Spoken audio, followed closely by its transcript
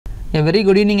A very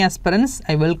good evening aspirants.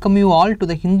 I welcome you all to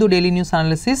the Hindu Daily News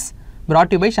Analysis brought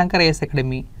to you by Shankar IAS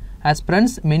Academy.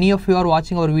 Aspirants, many of you are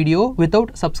watching our video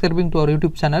without subscribing to our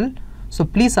YouTube channel. So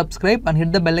please subscribe and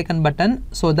hit the bell icon button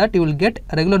so that you will get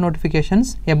regular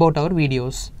notifications about our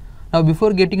videos. Now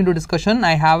before getting into discussion,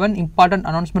 I have an important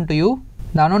announcement to you.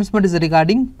 The announcement is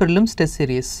regarding Prelims test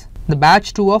series. The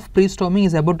batch 2 of pre-storming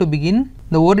is about to begin.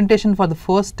 The orientation for the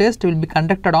first test will be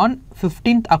conducted on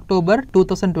 15th October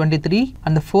 2023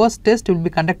 and the first test will be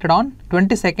conducted on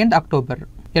 22nd October.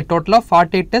 A total of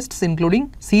 48 tests including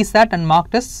CSAT and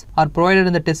mock tests are provided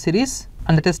in the test series,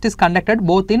 and the test is conducted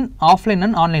both in offline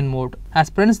and online mode.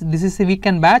 Aspirants, this is a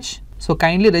weekend batch, so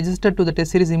kindly register to the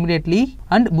test series immediately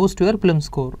and boost your prelim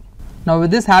score. Now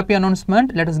with this happy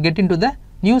announcement, let us get into the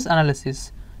news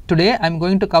analysis. Today I am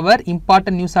going to cover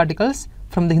important news articles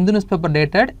from the Hindu newspaper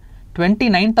dated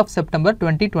 29th of September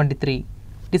 2023.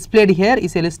 Displayed here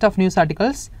is a list of news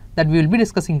articles that we will be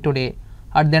discussing today.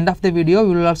 At the end of the video,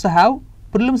 we will also have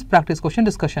prelims practice question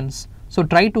discussions. So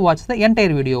try to watch the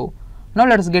entire video. Now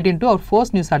let us get into our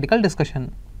first news article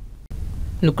discussion.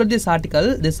 Look at this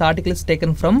article. This article is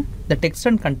taken from the text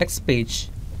and context page.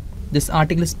 This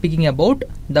article is speaking about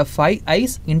the Five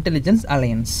Eyes Intelligence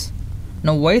Alliance.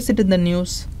 Now why is it in the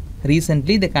news?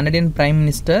 Recently, the Canadian Prime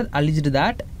Minister alleged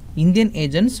that Indian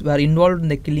agents were involved in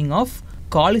the killing of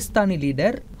Khalistani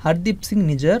leader Hardeep Singh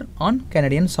Nijjar on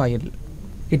Canadian soil.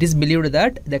 It is believed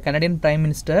that the Canadian Prime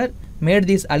Minister made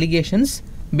these allegations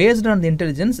based on the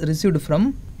intelligence received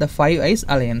from the Five Eyes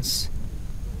Alliance.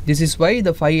 This is why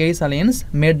the Five Eyes Alliance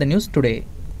made the news today.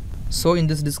 So in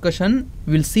this discussion,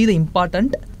 we will see the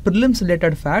important prelims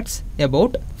related facts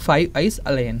about Five Eyes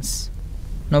Alliance.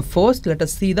 Now first, let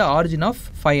us see the origin of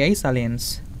Five Eyes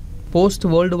Alliance. Post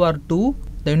World War II,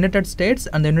 the United States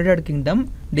and the United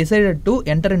Kingdom decided to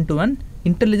enter into an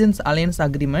intelligence alliance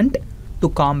agreement to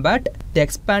combat the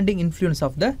expanding influence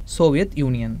of the Soviet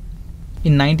Union.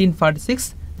 In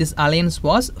 1946, this alliance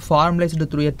was formalized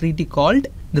through a treaty called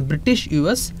the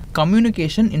British-US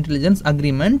Communication Intelligence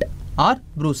Agreement, or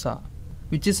BRUSA,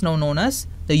 which is now known as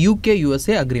the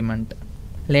UK-USA Agreement.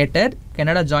 Later,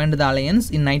 Canada joined the alliance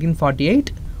in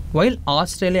 1948, while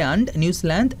Australia and New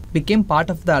Zealand became part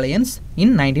of the alliance in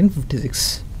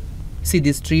 1956. See,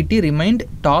 this treaty remained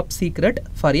top secret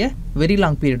for a very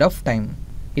long period of time.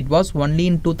 It was only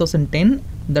in 2010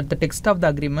 that the text of the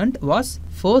agreement was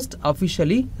first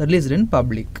officially released in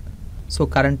public. So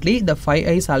currently, the Five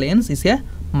Eyes Alliance is a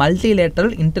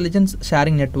multilateral intelligence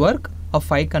sharing network of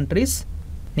 5 countries,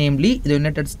 namely the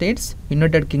United States,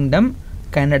 United Kingdom,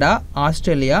 Canada,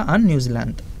 Australia and New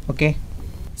Zealand. Okay.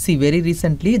 See, very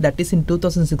recently, that is in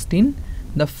 2016,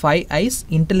 the Five Eyes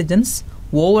Intelligence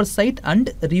Oversight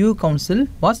and Review Council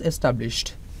was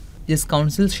established. This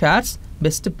council shares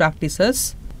best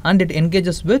practices and it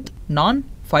engages with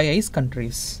non-Five Eyes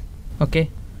countries. Okay.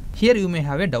 Here you may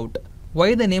have a doubt.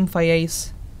 Why the name Five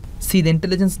Eyes? See, the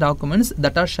intelligence documents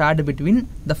that are shared between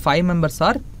the 5 members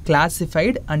are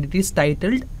classified and it is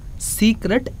titled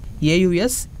Secret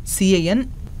AUS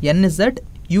CAN NZ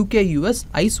UK-US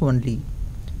Eyes Only.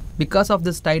 Because of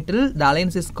this title, the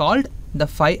alliance is called the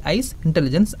Five Eyes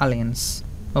Intelligence Alliance.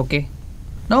 Okay.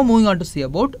 Now moving on to see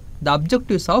about the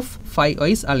objectives of Five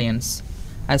Eyes Alliance.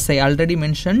 As I already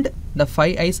mentioned, the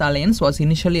Five Eyes Alliance was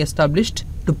initially established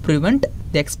to prevent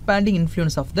the expanding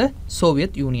influence of the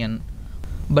Soviet Union.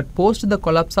 But post the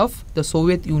collapse of the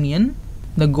Soviet Union,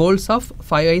 the goals of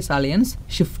Five Eyes Alliance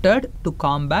shifted to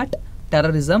combat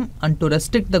terrorism and to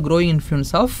restrict the growing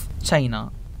influence of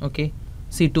China. Okay.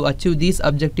 See, to achieve these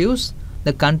objectives,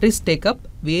 the countries take up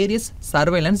various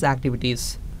surveillance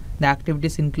activities. The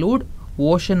activities include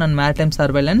ocean and maritime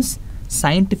surveillance,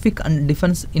 scientific and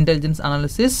defense intelligence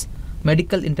analysis,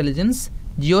 medical intelligence,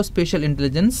 geospatial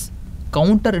intelligence,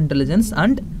 counterintelligence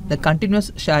and the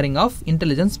continuous sharing of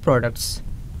intelligence products.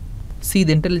 See,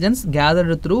 the intelligence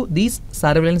gathered through these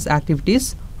surveillance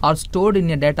activities are stored in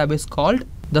a database called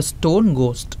the Stone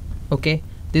Ghost. Okay,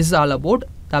 this is all about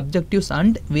the objectives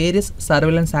and various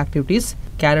surveillance activities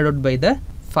carried out by the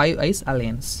Five Eyes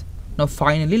Alliance. Now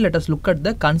finally, let us look at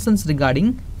the concerns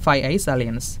regarding Five Eyes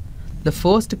Alliance. The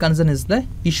first concern is the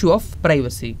issue of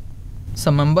privacy.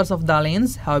 Some members of the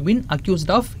alliance have been accused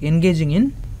of engaging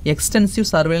in extensive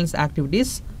surveillance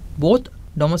activities both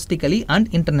domestically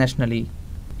and internationally.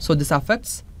 So this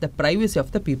affects the privacy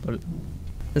of the people.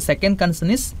 The second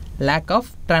concern is lack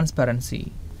of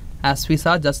transparency. As we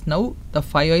saw just now, the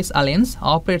Five Eyes Alliance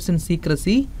operates in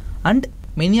secrecy and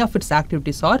many of its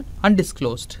activities are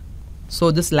undisclosed.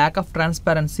 So this lack of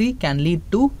transparency can lead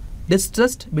to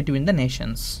distrust between the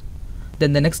nations.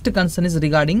 Then the next concern is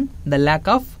regarding the lack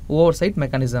of oversight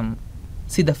mechanism.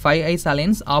 See, the Five Eyes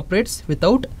Alliance operates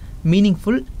without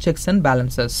meaningful checks and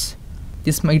balances.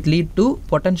 This might lead to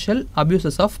potential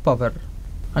abuses of power.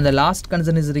 And the last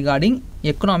concern is regarding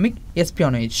economic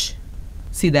espionage.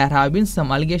 See, there have been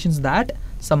some allegations that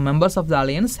some members of the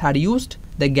alliance had used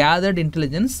the gathered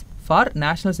intelligence for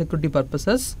national security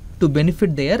purposes to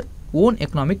benefit their own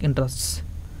economic interests.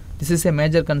 This is a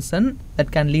major concern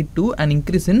that can lead to an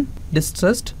increase in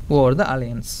distrust over the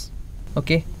alliance.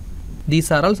 Okay, these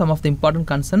are all some of the important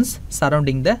concerns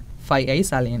surrounding the Five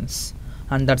Eyes alliance.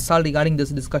 And that's all regarding this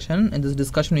discussion. In this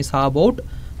discussion, we saw about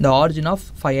the origin of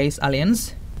Five Eyes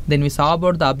alliance. Then we saw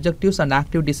about the objectives and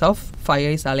activities of Five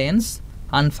Eyes alliance.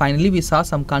 And finally, we saw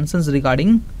some concerns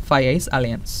regarding Five Eyes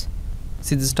alliance.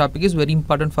 See, this topic is very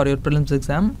important for your prelims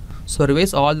exam. So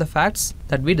revise all the facts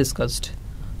that we discussed.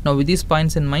 Now with these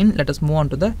points in mind, let us move on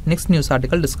to the next news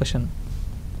article discussion.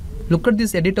 Look at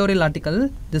this editorial article.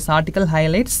 This article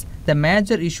highlights the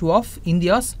major issue of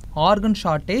India's organ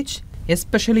shortage,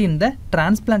 especially in the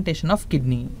transplantation of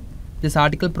kidney. This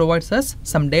article provides us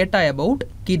some data about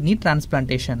kidney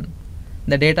transplantation.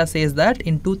 The data says that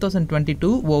in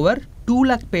 2022, over 2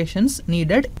 lakh patients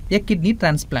needed a kidney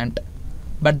transplant.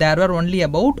 But there were only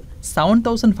about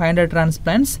 7,500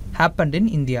 transplants happened in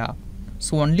India.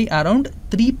 So only around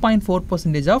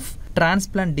 3.4% of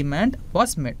transplant demand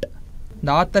was met.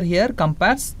 The author here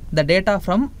compares the data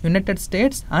from United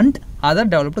States and other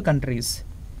developed countries.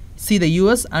 See, the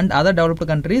US and other developed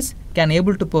countries can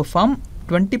able to perform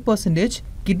 20%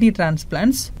 kidney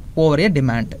transplants over a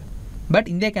demand. But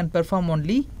India can perform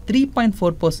only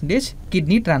 3.4%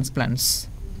 kidney transplants.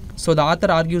 So the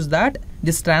author argues that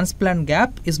this transplant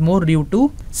gap is more due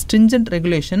to stringent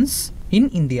regulations in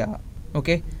India.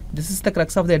 Okay, this is the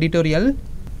crux of the editorial.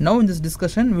 Now in this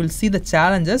discussion, we will see the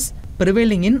challenges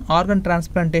prevailing in organ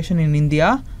transplantation in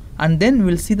India, and then we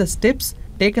will see the steps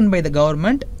taken by the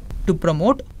government to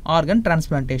promote organ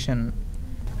transplantation.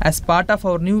 As part of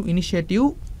our new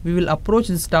initiative, we will approach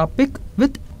this topic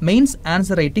with mains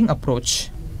answer writing approach.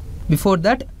 Before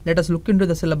that, let us look into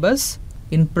the syllabus.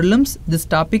 In prelims, this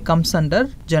topic comes under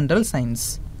general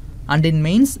science, and in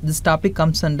mains, this topic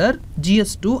comes under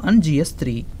GS2 and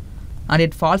GS3, and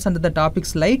it falls under the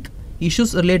topics like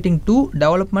issues relating to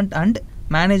development and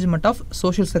management of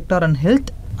social sector and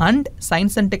health, and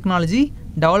science and technology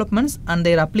developments and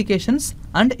their applications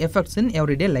and effects in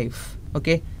everyday life.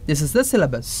 Okay, this is the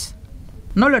syllabus.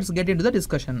 Now let's get into the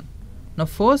discussion. Now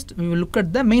first we will look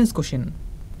at the mains question.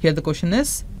 Here the question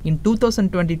is, in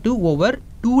 2022 over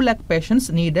 2 lakh patients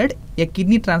needed a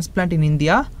kidney transplant in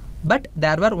India, but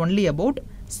there were only about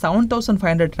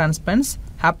 7,500 transplants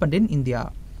happened in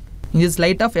India. In this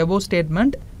light of above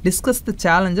statement, discuss the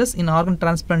challenges in organ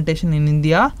transplantation in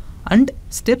India and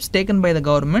steps taken by the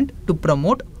government to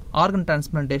promote organ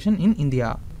transplantation in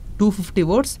India. 250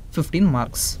 words, 15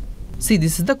 marks. See,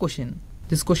 this is the question.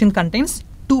 This question contains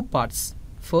 2 parts.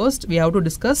 First, we have to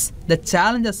discuss the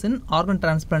challenges in organ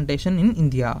transplantation in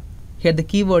India. Here the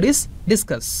keyword is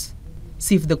discuss.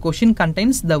 See, if the question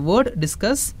contains the word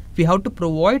discuss, we have to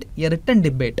provide a written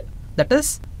debate, that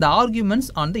is, the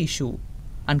arguments on the issue.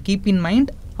 And keep in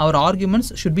mind, our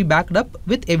arguments should be backed up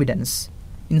with evidence.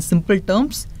 In simple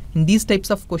terms, in these types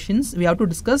of questions, we have to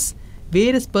discuss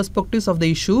various perspectives of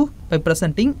the issue by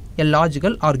presenting a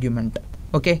logical argument.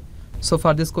 Okay, so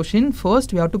for this question,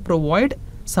 first we have to provide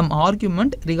some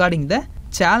argument regarding the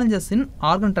challenges in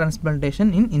organ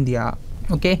transplantation in India.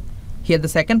 Okay, here the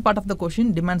second part of the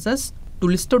question demands us to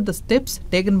list out the steps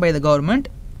taken by the government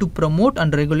to promote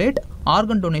and regulate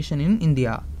organ donation in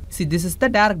India. See, this is the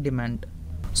direct demand.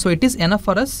 So it is enough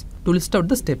for us to list out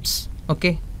the steps.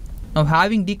 Okay, now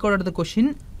having decoded the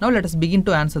question, now let us begin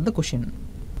to answer the question.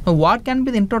 Now what can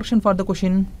be the introduction for the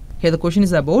question? Here the question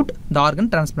is about the organ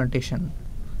transplantation.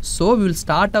 So we will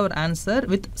start our answer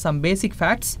with some basic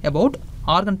facts about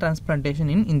organ transplantation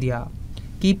in India.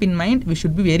 Keep in mind, we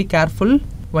should be very careful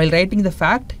while writing the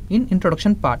fact in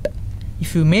introduction part.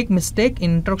 If you make mistake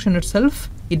in introduction itself,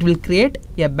 it will create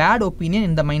a bad opinion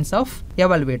in the minds of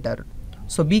evaluator.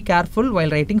 So be careful while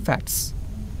writing facts.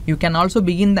 You can also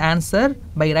begin the answer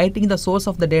by writing the source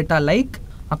of the data like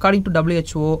according to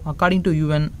WHO, according to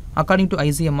UN, according to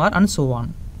ICMR and so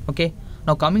on. Okay.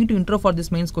 Now coming to intro for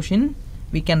this mains question,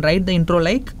 we can write the intro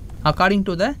like according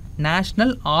to the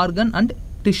National Organ and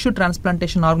Tissue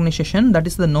Transplantation Organization, that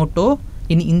is the NATO,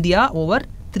 in India over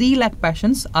 3 lakh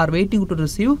patients are waiting to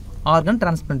receive organ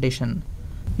transplantation.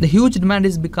 The huge demand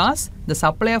is because the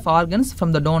supply of organs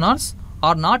from the donors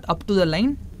are not up to the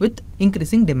line with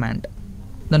increasing demand.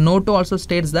 The NATO also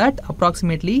states that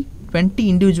approximately 20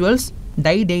 individuals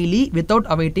die daily without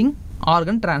awaiting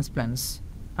organ transplants,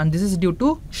 and this is due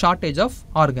to shortage of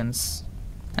organs.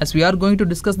 As we are going to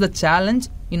discuss the challenge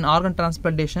in organ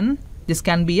transplantation, this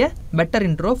can be a better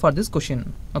intro for this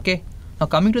question. Okay. Now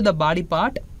coming to the body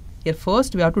part, here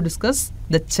first we have to discuss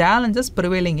the challenges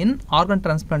prevailing in organ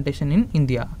transplantation in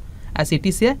India. As it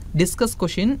is a discuss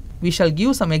question, we shall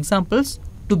give some examples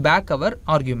to back our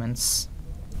arguments.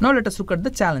 Now let us look at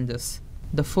the challenges.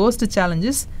 The first challenge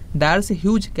is there is a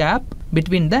huge gap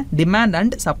between the demand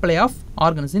and supply of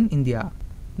organs in India.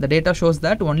 The data shows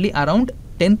that only around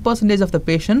 10% of the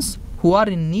patients who are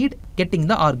in need getting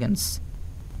the organs.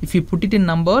 If you put it in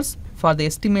numbers, for the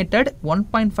estimated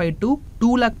 1.5 to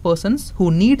 2 lakh persons who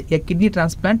need a kidney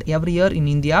transplant every year in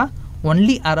India,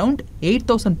 only around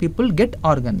 8,000 people get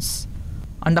organs.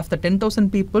 And of the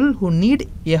 10,000 people who need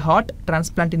a heart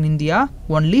transplant in India,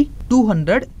 only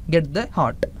 200 get the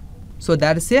heart. So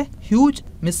there is a huge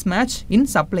mismatch in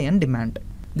supply and demand.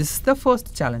 This is the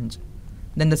first challenge.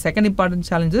 Then the second important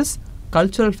challenge is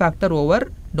cultural factor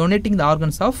over donating the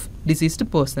organs of deceased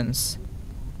persons.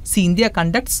 See, India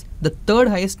conducts the third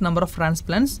highest number of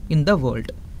transplants in the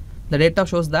world. The data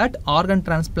shows that organ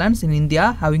transplants in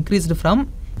India have increased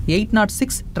from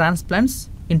 806 transplants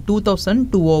in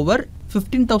 2000 to over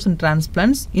 15,000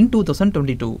 transplants in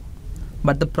 2022.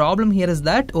 But the problem here is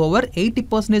that over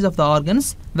 80% of the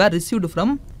organs were received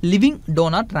from living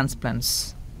donor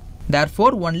transplants.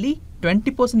 Therefore, only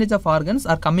 20% of organs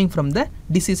are coming from the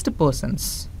deceased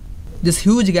persons. This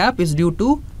huge gap is due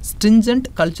to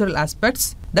stringent cultural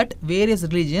aspects that various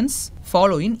religions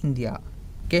follow in India.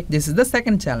 Okay, this is the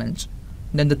second challenge.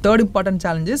 Then the third important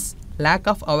challenge is lack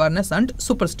of awareness and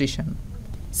superstition.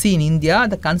 See, in India,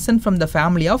 the consent from the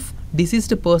family of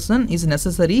deceased person is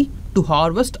necessary to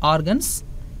harvest organs,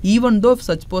 even though if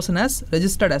such person has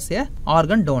registered as a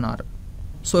organ donor.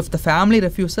 So if the family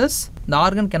refuses, the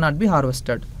organ cannot be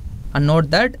harvested. And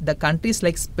note that the countries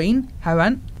like Spain have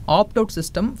an opt-out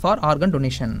system for organ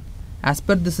donation. As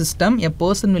per the system, a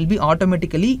person will be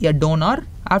automatically a donor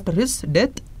after his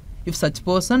death if such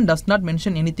person does not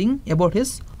mention anything about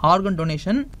his organ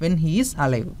donation when he is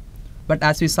alive. But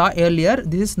as we saw earlier,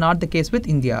 this is not the case with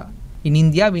India. In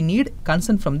India, we need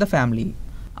consent from the family.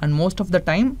 And most of the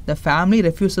time, the family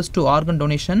refuses to organ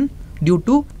donation due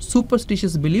to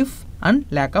superstitious belief and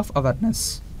lack of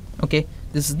awareness. Okay,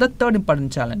 this is the third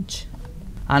important challenge.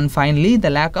 And finally, the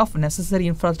lack of necessary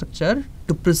infrastructure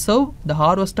to preserve the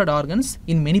harvested organs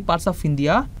in many parts of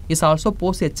India is also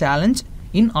pose a challenge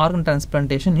in organ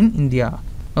transplantation in India.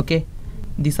 Okay,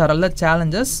 these are all the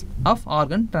challenges of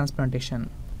organ transplantation.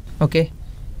 Okay,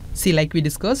 see, like we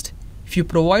discussed, if you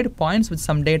provide points with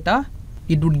some data,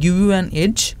 it would give you an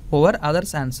edge over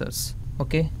others' answers.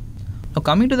 Okay, now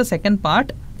coming to the second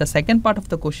part of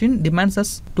the question demands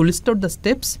us to list out the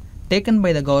steps taken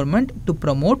by the government to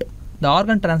promote the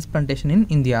organ transplantation in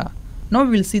India. Now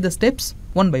we will see the steps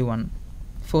one by one.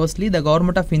 Firstly, the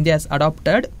government of India has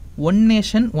adopted One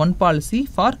Nation, One Policy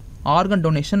for organ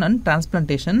donation and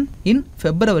transplantation in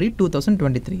February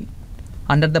 2023.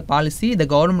 Under the policy, the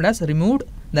government has removed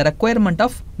the requirement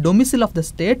of domicile of the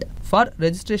state for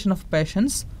registration of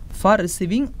patients for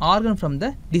receiving organ from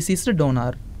the deceased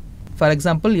donor. For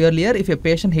example, earlier if a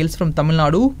patient hails from Tamil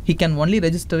Nadu, he can only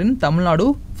register in Tamil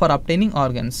Nadu for obtaining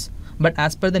organs. But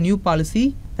as per the new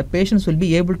policy, the patients will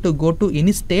be able to go to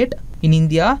any state in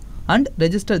India and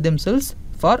register themselves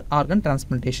for organ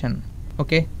transplantation.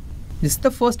 Okay, this is the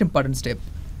first important step.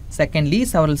 Secondly,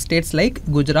 several states like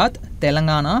Gujarat,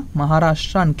 Telangana,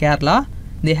 Maharashtra and Kerala,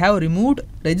 they have removed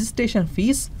registration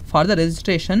fees for the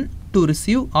registration to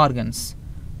receive organs.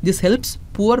 This helps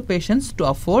poor patients to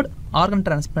afford organ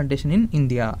transplantation in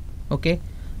India. Okay.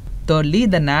 Thirdly,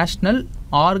 the National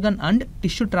Organ and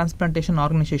Tissue Transplantation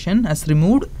Organization has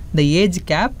removed the age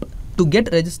cap to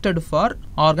get registered for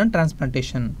organ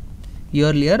transplantation.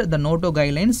 Earlier, the NOTO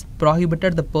guidelines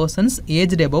prohibited the persons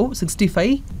aged above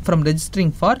 65 from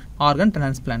registering for organ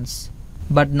transplants.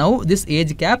 But now this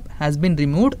age cap has been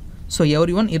removed, so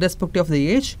everyone irrespective of the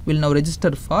age will now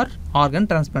register for organ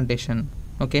transplantation.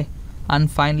 Okay. And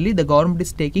finally, the government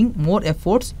is taking more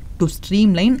efforts to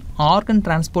streamline organ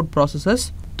transport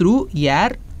processes through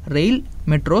air, rail,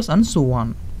 metros and so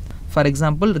on. For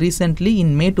example, recently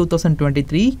in May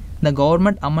 2023, the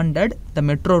government amended the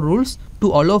metro rules to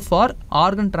allow for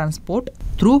organ transport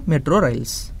through metro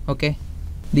rails. Okay.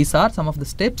 These are some of the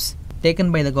steps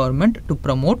taken by the government to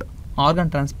promote organ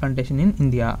transplantation in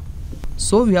India.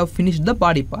 So we have finished the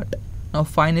body part. Now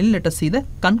finally, let us see the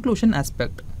conclusion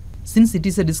aspect. Since it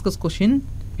is a discuss question,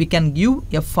 we can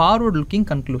give a forward-looking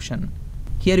conclusion.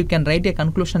 Here you can write a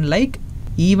conclusion like,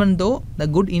 even though the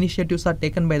good initiatives are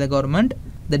taken by the government,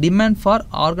 the demand for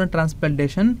organ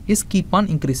transplantation is keep on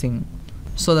increasing.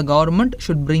 So the government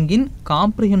should bring in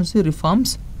comprehensive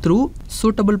reforms through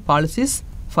suitable policies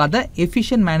for the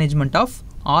efficient management of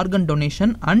organ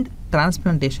donation and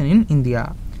transplantation in India.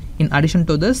 In addition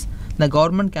to this, the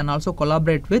government can also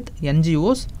collaborate with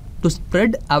NGOs to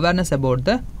spread awareness about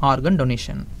the organ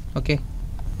donation. Okay,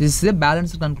 this is a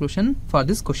balanced conclusion for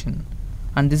this question,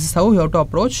 and this is how you have to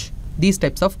approach these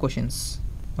types of questions.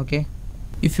 Okay,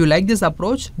 if you like this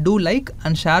approach, do like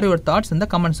and share your thoughts in the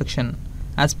comment section.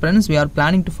 As friends, we are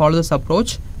planning to follow this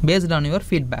approach based on your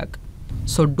feedback.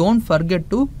 So don't forget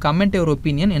to comment your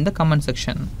opinion in the comment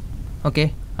section.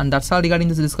 Okay, and that's all regarding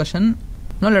this discussion.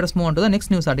 Now let us move on to the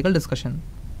next news article discussion.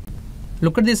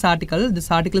 Look at this article.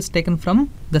 This article is taken from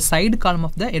the side column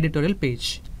of the editorial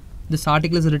page. This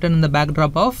article is written in the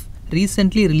backdrop of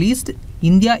recently released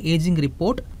India Aging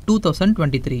Report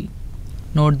 2023.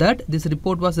 Note that this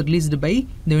report was released by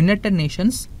the United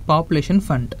Nations Population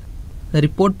Fund. The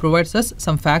report provides us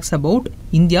some facts about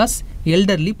India's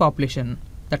elderly population,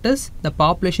 that is, the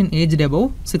population aged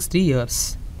above 60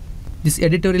 years. This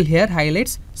editorial here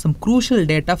highlights some crucial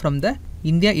data from the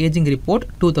India Aging Report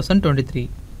 2023.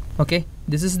 Okay,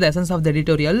 this is the essence of the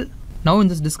editorial. Now in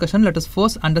this discussion, let us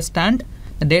first understand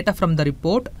the data from the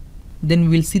report. Then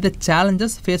we will see the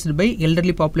challenges faced by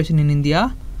elderly population in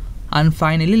India. And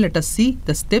finally, let us see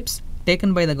the steps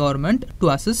taken by the government to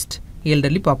assist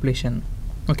elderly population.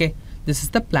 Okay, this is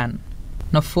the plan.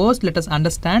 Now first, let us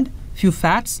understand few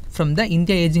facts from the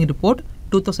India Aging Report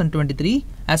 2023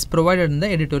 as provided in the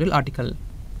editorial article.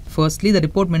 Firstly, the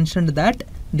report mentioned that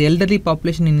the elderly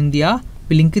population in India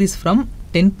will increase from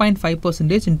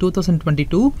 10.5% in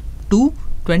 2022 to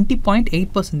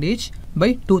 20.8%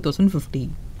 by 2050.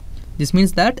 This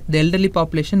means that the elderly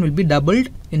population will be doubled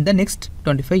in the next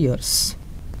 25 years.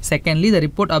 Secondly, the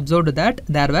report observed that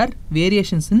there were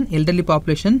variations in elderly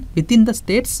population within the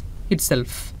states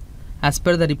itself. As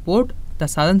per the report, the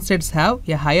southern states have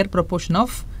a higher proportion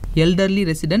of elderly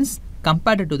residents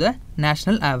compared to the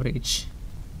national average.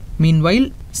 Meanwhile,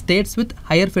 states with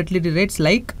higher fertility rates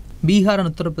like Bihar and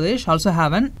Uttar Pradesh also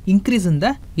have an increase in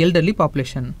the elderly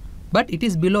population, but it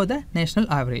is below the national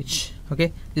average.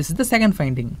 Okay, this is the second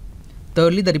finding.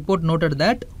 Thirdly, the report noted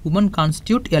that women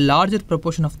constitute a larger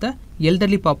proportion of the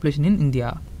elderly population in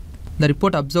India. The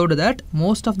report observed that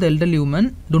most of the elderly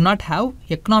women do not have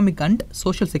economic and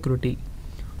social security,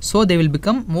 so they will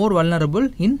become more vulnerable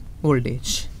in old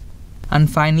age. And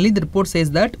finally, the report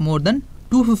says that more than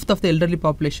 2/5 of the elderly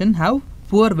population have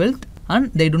poor wealth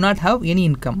and they do not have any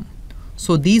income.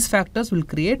 So these factors will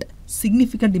create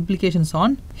significant implications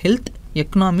on health,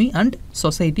 economy and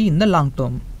society in the long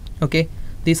term. Okay,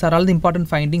 these are all the important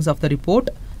findings of the report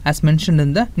as mentioned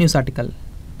in the news article.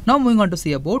 Now moving on to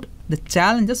see about the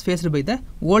challenges faced by the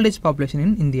old age population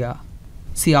in India.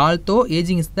 See, although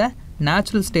aging is the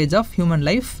natural stage of human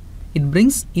life, it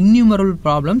brings innumerable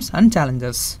problems and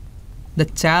challenges. The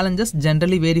challenges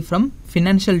generally vary from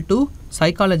financial to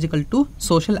psychological to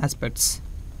social aspects.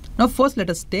 Now first let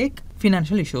us take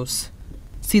financial issues.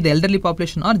 See, the elderly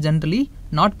population are generally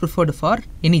not preferred for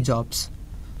any jobs,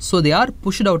 so they are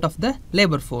pushed out of the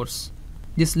labor force.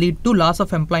 This leads to loss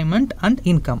of employment and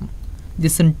income.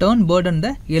 This in turn burden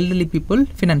the elderly people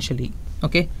financially.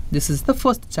 Okay, this is the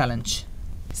first challenge.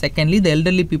 Secondly, the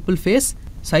elderly people face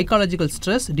psychological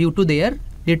stress due to their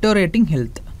deteriorating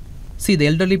health. See, the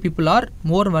elderly people are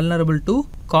more vulnerable to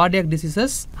cardiac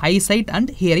diseases, eyesight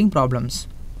and hearing problems.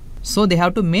 So they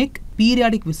have to make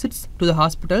periodic visits to the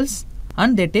hospitals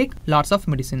and they take lots of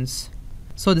medicines.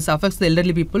 So this affects the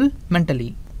elderly people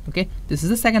mentally. Okay, this is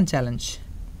the second challenge.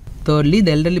 Thirdly,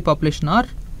 the elderly population are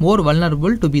more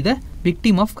vulnerable to be the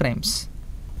victim of crimes.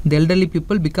 The elderly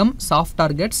people become soft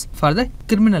targets for the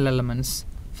criminal elements.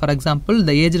 For example,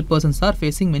 the aged persons are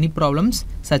facing many problems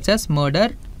such as murder,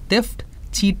 theft,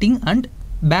 cheating and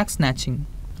bag snatching.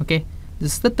 Okay,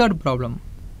 this is the third problem.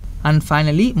 And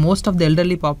finally, most of the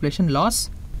elderly population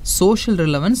lost social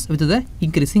relevance with the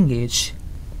increasing age.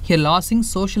 Here, losing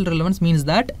social relevance means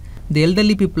that the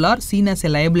elderly people are seen as a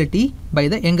liability by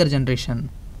the younger generation.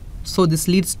 So this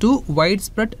leads to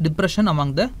widespread depression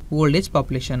among the old age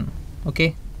population.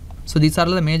 Okay, so these are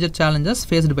the major challenges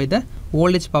faced by the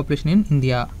old age population in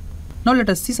India. Now let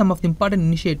us see some of the important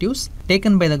initiatives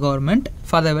taken by the government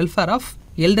for the welfare of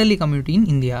elderly community in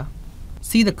India.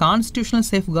 See, the constitutional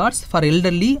safeguards for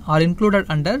elderly are included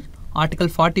under Article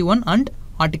 41 and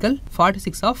Article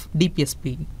 46 of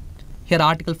DPSP. Here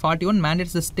Article 41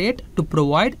 mandates the state to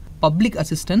provide public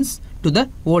assistance to the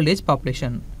old age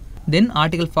population. Then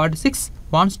Article 46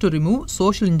 wants to remove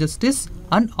social injustice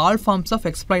and all forms of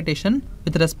exploitation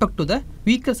with respect to the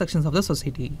weaker sections of the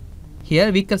society.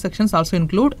 Here weaker sections also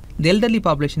include the elderly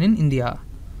population in India.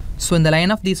 So in the line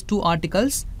of these two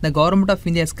articles, the government of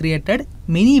India has created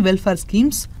many welfare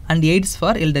schemes and aids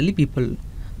for elderly people.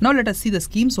 Now let us see the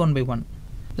schemes one by one.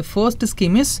 The first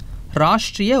scheme is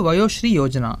Rashtriya Vayoshri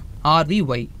Yojana,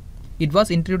 RVY. It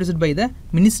was introduced by the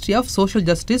Ministry of Social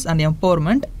Justice and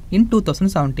Empowerment in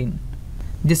 2017.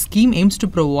 This scheme aims to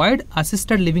provide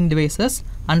assisted living devices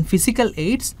and physical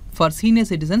aids for senior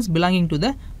citizens belonging to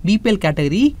the BPL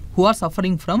category who are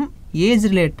suffering from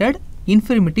age-related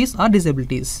infirmities or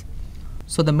disabilities.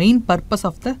 So the main purpose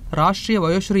of the Rashtriya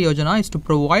Vayoshri Yojana is to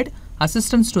provide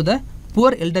assistance to the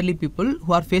poor elderly people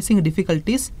who are facing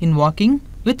difficulties in walking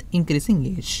with increasing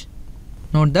age.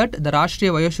 Note that the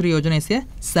Rashtriya Vayoshri Yojana is a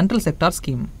central sector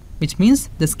scheme, which means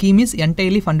the scheme is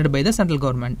entirely funded by the central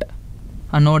government.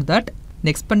 And note that the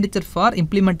expenditure for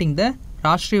implementing the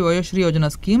Rashtriya Vayoshri Yojana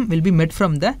scheme will be met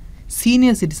from the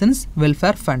Senior Citizens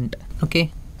Welfare Fund.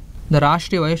 Okay. The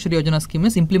Rashtriya Vayoshri Yojana scheme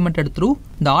is implemented through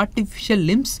the Artificial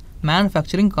Limbs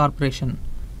Manufacturing Corporation,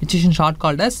 which is in short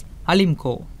called as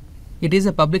ALIMCO. It is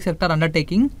a public sector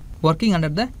undertaking working under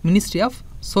the Ministry of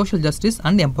Social Justice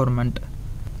and Empowerment.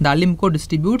 The ALIMCO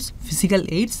distributes physical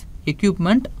aids,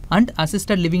 equipment and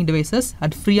assisted living devices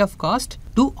at free of cost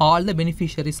to all the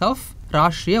beneficiaries of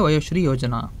Rashtriya Vayoshri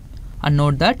Yojana. And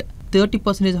note that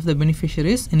 30% of the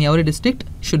beneficiaries in every district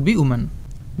should be women.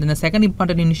 Then the second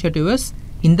important initiative is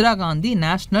Indira Gandhi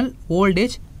National Old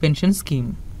Age Pension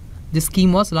Scheme. This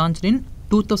scheme was launched in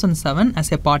 2007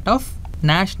 as a part of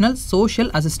National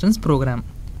Social Assistance Program,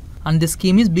 and this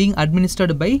scheme is being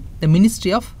administered by the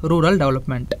Ministry of Rural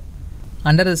Development.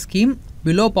 Under the scheme,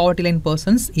 below poverty line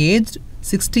persons aged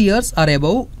 60 years or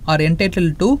above are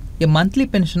entitled to a monthly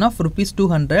pension of Rs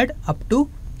 200 up to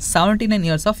 79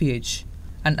 years of age,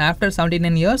 and after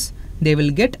 79 years they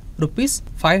will get Rs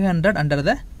 500 under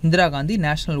the Indira Gandhi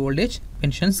National Old Age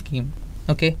Pension Scheme.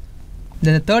 Okay.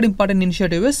 Then the third important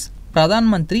initiative is Pradhan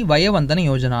Mantri Vaya Vandana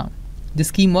Yojana. This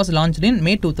scheme was launched in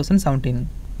May 2017.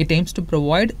 It aims to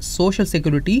provide social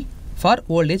security for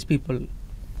old age people.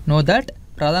 Know that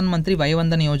Pradhan Mantri Vaya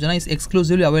Vandana Yojana is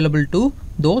exclusively available to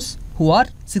those who are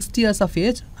 60 years of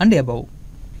age and above.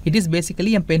 It is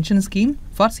basically a pension scheme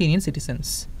for senior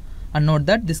citizens. And note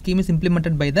that this scheme is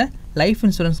implemented by the Life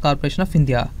Insurance Corporation of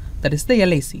India, that is the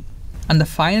LIC. And the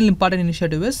final important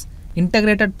initiative is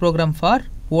Integrated Program for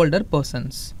Older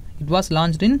Persons. It was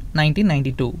launched in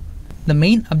 1992. The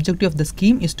main objective of the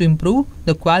scheme is to improve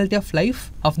the quality of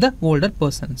life of the older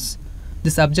persons.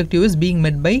 This objective is being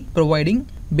met by providing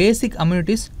basic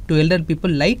amenities to elder people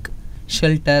like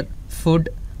shelter, food,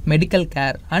 medical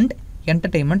care and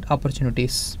entertainment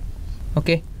opportunities.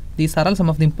 Okay, these are all some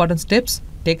of the important steps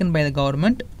taken by the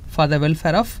government for the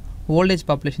welfare of old age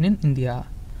population in India.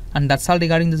 And that's all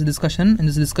regarding this discussion. And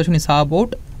this discussion is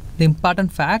about the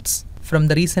important facts from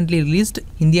the recently released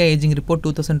India Aging Report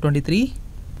 2023.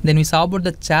 Then we saw about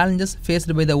the challenges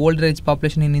faced by the older age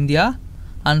population in India,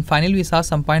 and finally we saw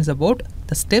some points about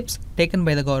the steps taken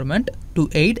by the government to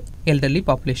aid elderly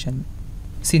population.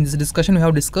 See, in this discussion we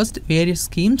have discussed various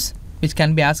schemes which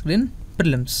can be asked in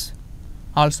prelims.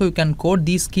 Also you can quote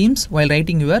these schemes while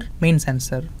writing your mains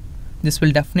answer. This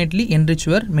will definitely enrich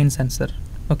your mains answer.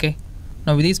 Okay.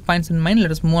 Now with these points in mind,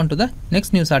 let us move on to the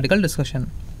next news article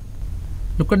discussion.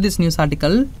 Look at this news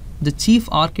article. The chief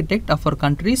architect of our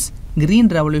country's Green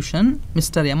Revolution,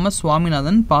 Mr. M.S.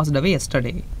 Swaminathan, passed away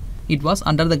yesterday. It was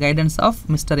under the guidance of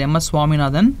Mr. M.S.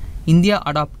 Swaminathan, India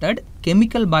adopted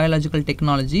chemical biological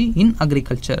technology in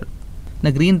agriculture.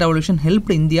 The Green Revolution helped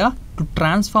India to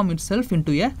transform itself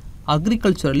into a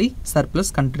agriculturally surplus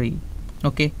country.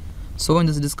 Okay. So in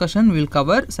this discussion, we will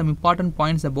cover some important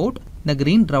points about the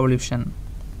Green Revolution.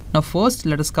 Now first,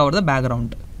 let us cover the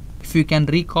background. If you can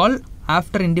recall,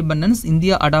 after independence,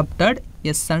 India adopted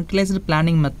a centralized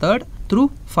planning method through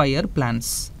 5 year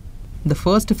plans. The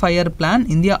first 5 year plan,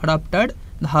 India adopted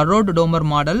the Harrod-Domer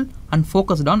model and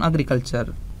focused on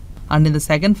agriculture. And in the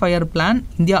second 5 year plan,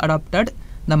 India adopted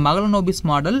the Mahalanobis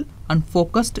model and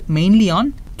focused mainly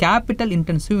on capital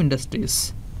intensive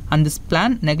industries. And this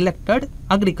plan neglected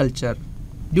agriculture.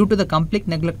 Due to the complete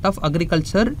neglect of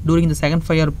agriculture during the second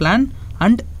 5 year plan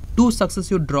and 2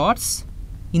 successive droughts,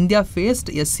 India faced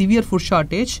a severe food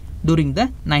shortage during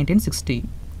the 1960s.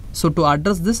 So to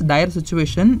address this dire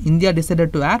situation, India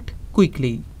decided to act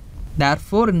quickly.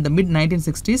 Therefore, in the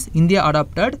mid-1960s, India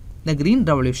adopted the Green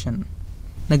Revolution.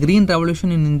 The Green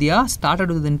Revolution in India started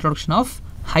with the introduction of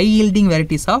high-yielding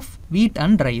varieties of wheat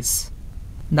and rice.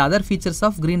 The other features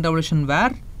of Green Revolution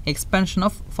were expansion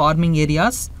of farming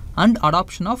areas and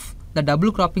adoption of the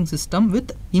double cropping system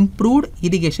with improved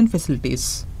irrigation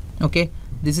facilities. Okay,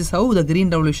 this is how the Green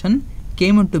Revolution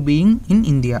came into being in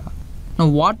India. Now,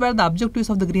 what were the objectives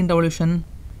of the Green Revolution?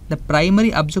 The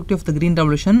primary objective of the Green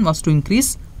Revolution was to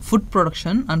increase food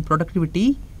production and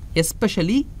productivity,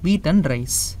 especially wheat and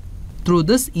rice. Through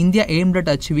this, India aimed at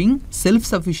achieving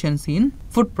self-sufficiency in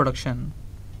food production.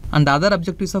 And the other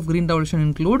objectives of Green Revolution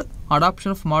include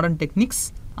adoption of modern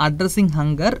techniques, addressing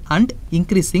hunger, and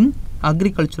increasing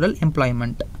agricultural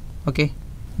employment. Okay,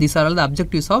 these are all the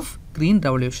objectives of Green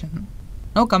Revolution.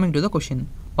 Now coming to the question,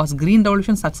 was Green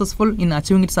Revolution successful in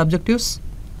achieving its objectives?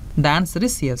 The answer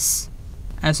is yes.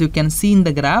 As you can see in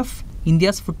the graph,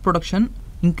 India's food production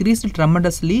increased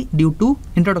tremendously due to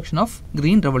introduction of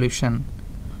Green Revolution.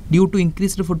 Due to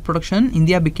increased food production,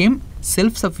 India became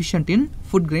self-sufficient in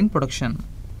food grain production.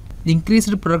 The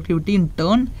increased productivity in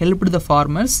turn helped the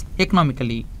farmers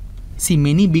economically. See,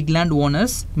 many big land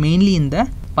owners, mainly in the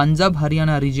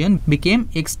Punjab-Haryana region, became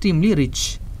extremely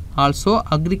rich. Also,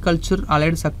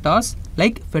 agriculture-allied sectors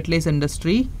like fertilizer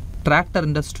industry, tractor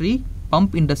industry,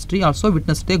 pump industry also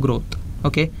witnessed a growth.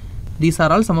 Okay, these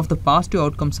are all some of the positive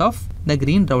outcomes of the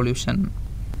Green Revolution.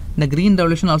 The Green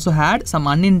Revolution also had some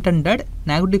unintended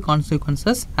negative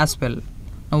consequences as well.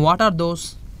 Now, what are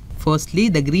those? Firstly,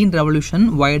 the Green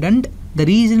Revolution widened the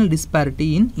regional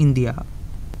disparity in India.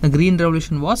 The Green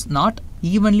Revolution was not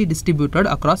evenly distributed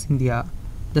across India.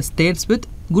 The states with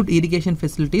good irrigation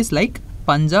facilities like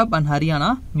Punjab and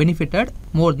Haryana benefited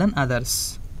more than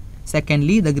others.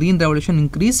 Secondly, the Green Revolution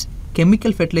increased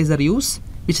chemical fertilizer use,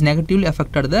 which negatively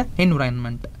affected the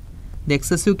environment. The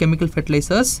excessive chemical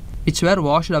fertilizers, which were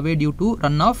washed away due to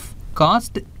runoff,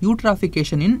 caused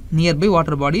eutrophication in nearby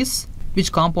water bodies,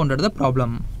 which compounded the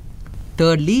problem.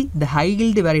 Thirdly, the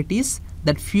high-yield varieties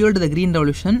that fueled the Green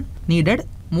Revolution needed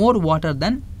more water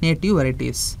than native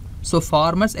varieties. So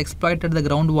farmers exploited the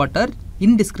groundwater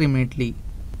indiscriminately.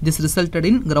 This resulted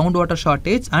in groundwater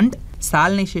shortage and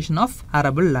salinization of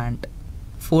arable land.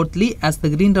 Fourthly, as the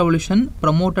Green Revolution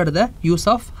promoted the use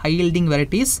of high-yielding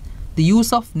varieties, the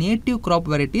use of native crop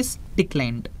varieties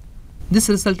declined. This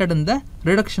resulted in the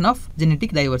reduction of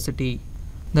genetic diversity.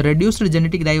 The reduced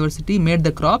genetic diversity made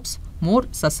the crops more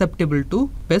susceptible to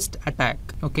pest attack.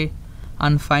 Okay,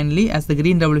 and finally, as the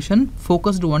Green Revolution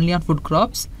focused only on food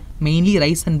crops, mainly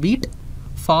rice and wheat,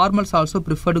 farmers also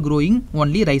preferred growing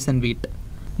only rice and wheat.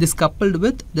 This coupled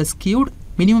with the skewed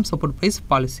minimum support price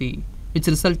policy, which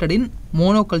resulted in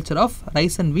monoculture of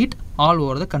rice and wheat all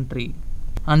over the country.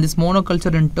 And this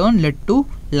monoculture in turn led to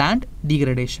land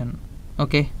degradation.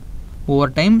 Okay, over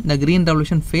time, the Green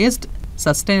Revolution faced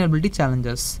sustainability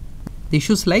challenges. The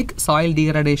issues like soil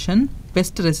degradation,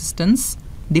 pest resistance,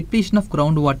 depletion of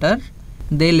groundwater,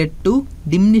 they led to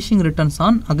diminishing returns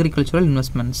on agricultural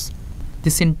investments.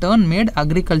 This in turn made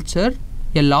agriculture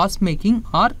a loss-making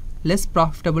or less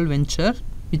profitable venture,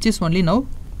 which is only now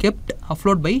kept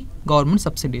afloat by government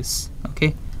subsidies.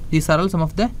 Okay, these are all some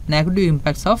of the negative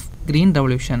impacts of Green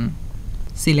Revolution.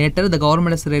 See, later the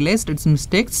government has realized its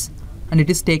mistakes and it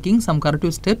is taking some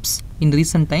corrective steps in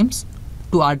recent times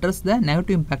to address the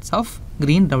negative impacts of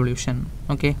Green Revolution.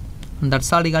 Okay, and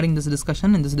that's all regarding this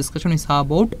discussion. In this discussion, we saw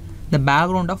about the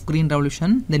background of Green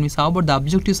Revolution, then we saw about the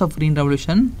objectives of Green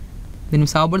Revolution, then we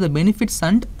saw about the benefits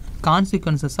and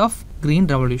consequences of Green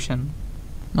Revolution.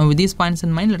 Now, with these points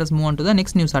in mind, let us move on to the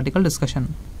next news article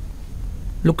discussion.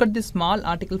 Look at this small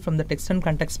article from the text and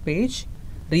context page.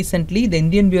 Recently, the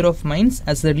Indian Bureau of Mines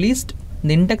has released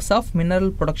the index of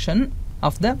mineral production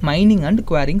of the mining and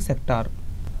quarrying sector.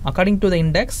 According to the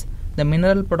index, the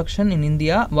mineral production in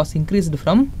India was increased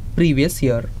from previous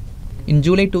year. In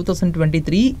July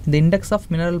 2023, the index of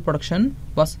mineral production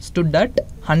was stood at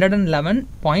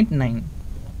 111.9.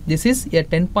 This is a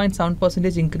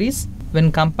 10.7% increase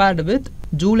when compared with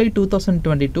July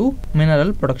 2022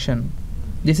 mineral production.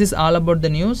 This is all about the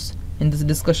news. In this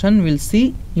discussion, we will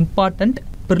see important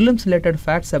prelims related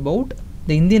facts about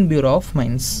the Indian Bureau of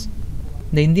Mines.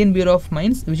 The Indian Bureau of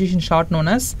Mines, which is in short known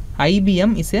as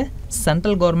IBM, is a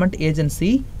central government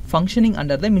agency functioning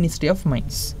under the Ministry of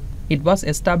Mines. It was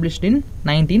established in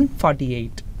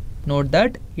 1948. Note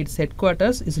that its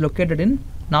headquarters is located in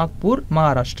Nagpur,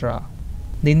 Maharashtra.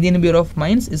 The Indian Bureau of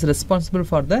Mines is responsible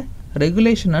for the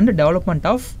regulation and development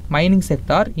of mining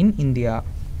sector in India.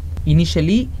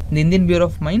 Initially, the Indian Bureau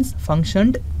of Mines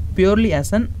functioned purely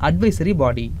as an advisory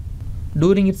body.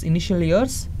 During its initial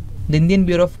years, the Indian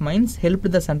Bureau of Mines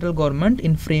helped the central government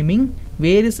in framing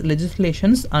various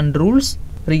legislations and rules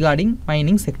regarding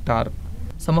mining sector.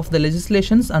 Some of the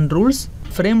legislations and rules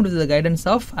framed with the guidance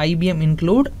of IBM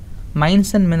include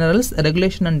Mines and Minerals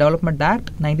Regulation and Development Act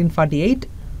 1948,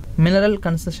 Mineral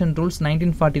Concession Rules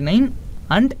 1949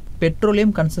 and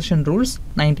Petroleum Concession Rules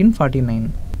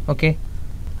 1949. Okay.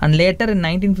 And later in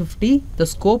 1950, the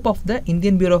scope of the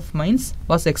Indian Bureau of Mines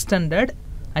was extended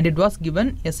and it was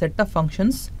given a set of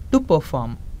functions to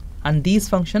perform. And these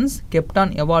functions kept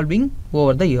on evolving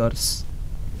over the years.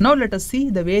 Now let us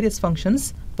see the various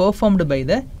functions performed by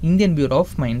the Indian Bureau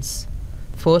of Mines.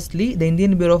 Firstly, the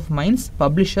Indian Bureau of Mines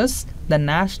publishes the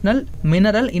National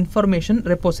Mineral Information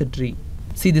Repository.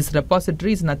 See, this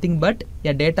repository is nothing but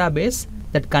a database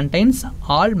that contains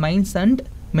all mines and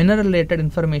mineral related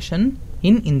information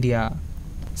in India.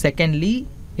 Secondly,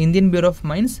 Indian Bureau of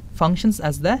Mines functions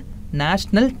as the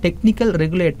national technical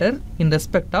regulator in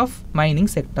respect of mining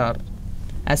sector.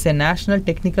 As a national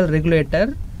technical regulator,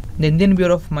 the Indian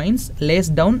Bureau of Mines lays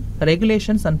down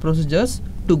regulations and procedures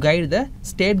to guide the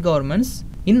state governments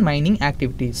in mining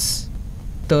activities.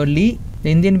 Thirdly,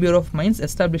 the Indian Bureau of Mines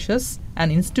establishes an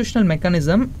institutional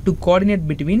mechanism to coordinate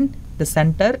between the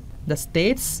center, the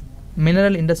states,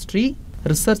 mineral industry,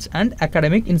 research and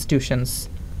academic institutions.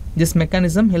 This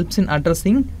mechanism helps in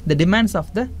addressing the demands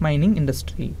of the mining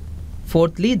industry.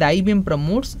 Fourthly, the IBM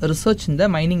promotes research in the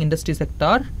mining industry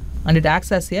sector and it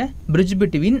acts as a bridge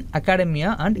between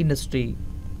academia and industry.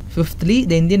 Fifthly,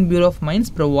 the Indian Bureau of Mines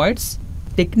provides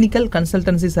technical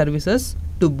consultancy services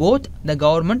to both the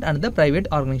government and the private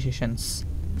organizations.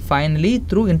 Finally,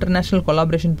 through international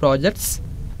collaboration projects,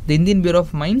 the Indian Bureau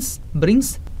of Mines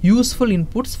brings useful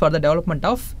inputs for the development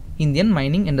of Indian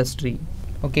mining industry.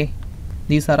 Okay,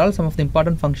 these are all some of the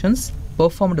important functions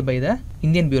performed by the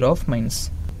Indian Bureau of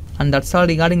Mines. And that's all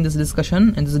regarding this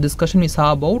discussion. In this discussion, we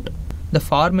saw about the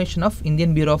formation of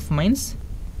Indian Bureau of Mines.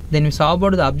 Then we saw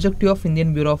about the objective of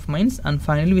Indian Bureau of Mines, and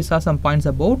finally we saw some points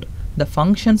about the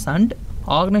functions and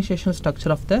organizational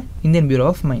structure of the Indian Bureau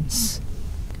of Mines.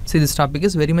 See, this topic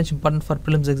is very much important for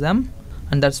prelims exam,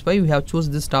 and that's why we have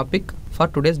chosen this topic for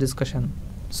today's discussion.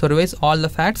 So revise all the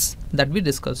facts that we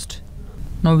discussed.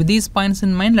 Now with these points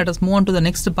in mind, let us move on to the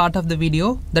next part of the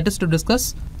video, that is to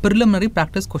discuss preliminary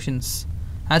practice questions.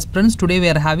 As friends, today we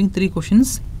are having 3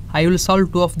 questions. I will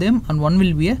solve 2 of them and 1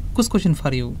 will be a quiz question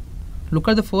for you. Look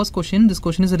at the first question. This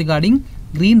question is regarding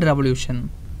Green Revolution.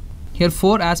 Here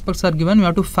 4 aspects are given. We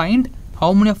have to find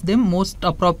how many of them most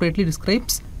appropriately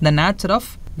describes the nature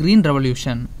of Green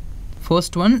Revolution.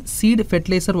 First one, seed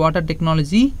fertilizer water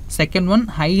technology. Second one,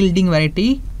 high yielding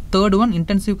variety. Third one,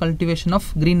 intensive cultivation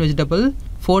of green vegetable.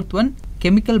 Fourth one,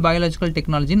 chemical biological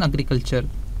technology in agriculture.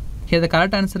 Here the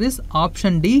correct answer is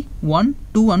option D, 1,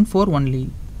 2 and 4 only.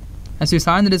 As we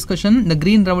saw in the discussion, the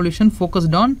Green Revolution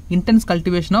focused on intense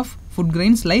cultivation of food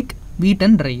grains like wheat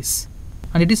and rice.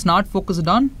 And it is not focused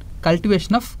on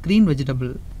cultivation of green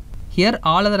vegetable. Here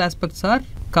all other aspects are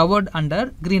covered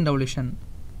under Green Revolution.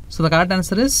 So the correct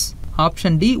answer is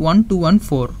option D, 1, 2 and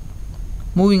 4.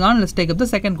 Moving on, let's take up the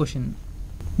second question.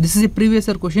 This is a previous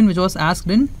year question which was asked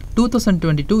in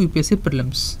 2022 UPSC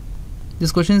Prelims.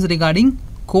 This question is regarding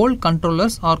Coal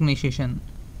Controllers Organization.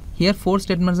 Here 4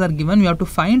 statements are given. We have to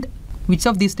find which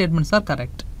of these statements are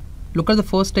correct. Look at the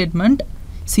first statement.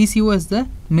 CCO is the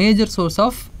major source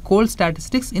of coal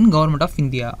statistics in Government of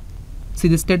India. See,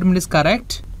 this statement is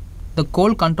correct. The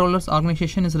Coal Controllers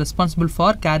Organization is responsible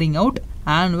for carrying out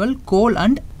annual coal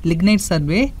and lignite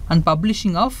survey and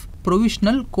publishing of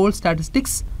provisional coal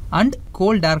statistics and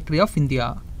Coal Directory of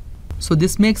India. So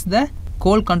this makes the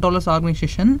Coal Controllers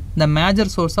Organization the major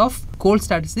source of coal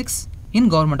statistics in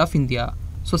Government of India.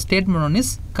 So statement 1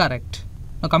 is correct.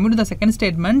 Now coming to the second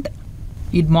statement,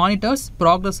 it monitors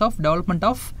progress of development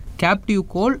of captive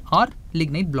coal or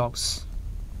lignite blocks.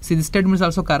 See, this statement is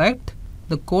also correct.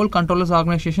 The Coal Controllers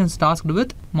Organization is tasked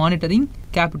with monitoring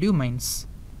captive mines.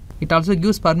 It also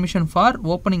gives permission for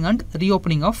opening and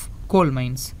reopening of coal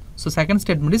mines. So second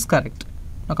statement is correct.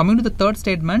 Now coming to the third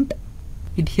statement,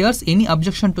 it hears any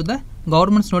objection to the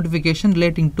government's notification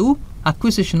relating to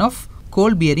acquisition of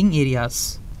coal bearing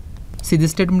areas. See,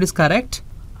 this statement is correct.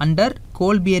 Under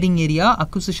Coal Bearing Area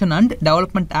Acquisition and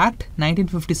Development Act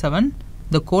 1957,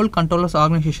 the Coal Controllers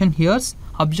Organization hears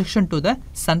objection to the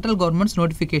central government's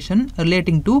notification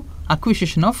relating to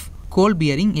acquisition of coal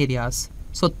bearing areas.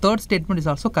 So third statement is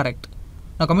also correct.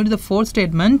 Now coming to the fourth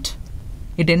statement,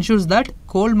 it ensures that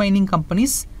coal mining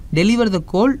companies deliver the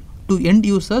coal to end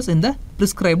users in the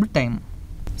prescribed time.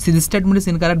 See, this statement is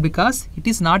incorrect because it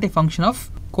is not a function of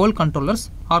Coal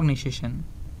Controllers Organization.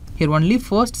 Here only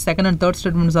first, second and third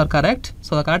statements are correct.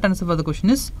 So the correct answer for the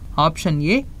question is option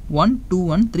A, 1,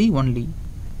 2 and 3 only.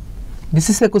 This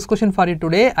is a quiz question for you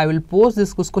today. I will post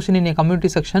this quiz question in a community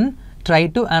section. Try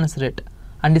to answer it.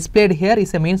 And displayed here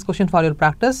is a mains question for your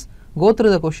practice. Go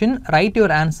through the question, write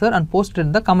your answer and post it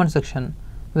in the comment section.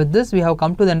 With this, we have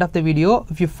come to the end of the video.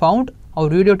 If you found our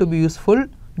video to be useful,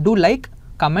 do like,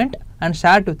 comment and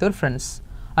share it with your friends.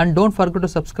 And don't forget to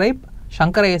subscribe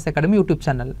Shankar IAS Academy YouTube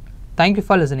channel. Thank you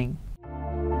for listening.